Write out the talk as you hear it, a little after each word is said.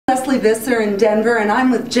Lesley Visser in Denver, and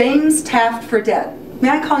I'm with James Taft Fredette. May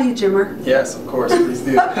I call you Jimmer? Yes, of course, please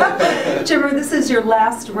do. Jimmer, this is your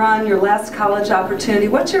last run, your last college opportunity.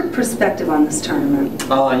 What's your perspective on this tournament? You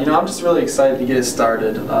know, I'm just really excited to get it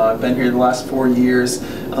started. I've been here the last 4 years,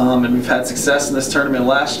 and we've had success in this tournament.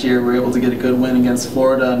 Last year, we were able to get a good win against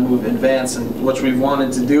Florida and advance, and which we've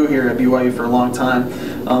wanted to do here at BYU for a long time.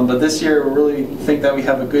 But this year, we really think that we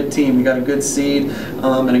have a good team. We got a good seed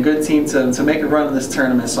and a good team to make a run in this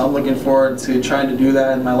tournament. So I'm looking forward to trying to do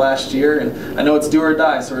that in my last year, and I know it's do or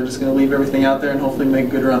die, so we're just going to leave everything out there and hopefully make a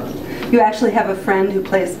good run. You actually have a friend who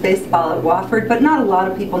plays baseball at Wofford, but not a lot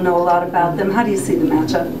of people know a lot about them. How do you see the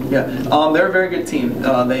matchup? Yeah, they're a very good team.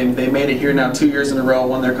 They made it here now 2 years in a row,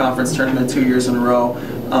 won their conference tournament 2 years in a row.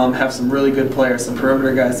 Have some really good players, some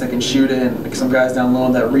perimeter guys that can shoot it, and some guys down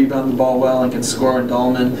low that rebound the ball well and can score. And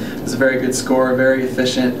Dahlman is a very good scorer, very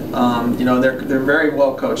efficient. You know, they're very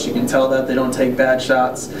well coached. You can tell that they don't take bad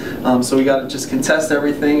shots. So we got to just contest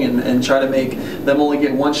everything and try to make them only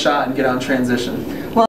get one shot and get on transition. Well,